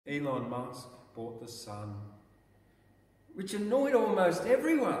Elon Musk bought the sun, which annoyed almost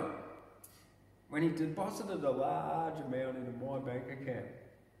everyone when he deposited a large amount into my bank account.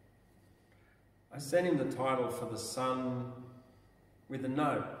 I sent him the title for the sun with a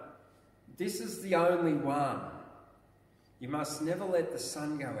note. This is the only one. You must never let the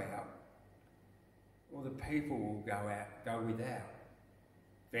sun go out, or the people will go without.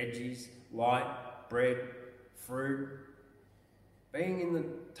 Veggies, light, bread, fruit. Being in the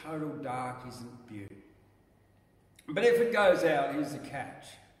total dark isn't beauty. But if it goes out, here's the catch.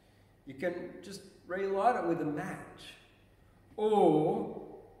 You can just relight it with a match, or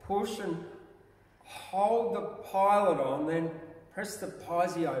push and hold the pilot on, then press the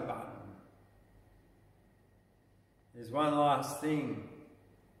Piezo button. There's one last thing,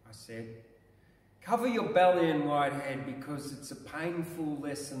 I said. Cover your belly and white head, because it's a painful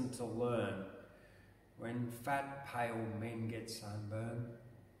lesson to learn when fat, pale men get sunburned.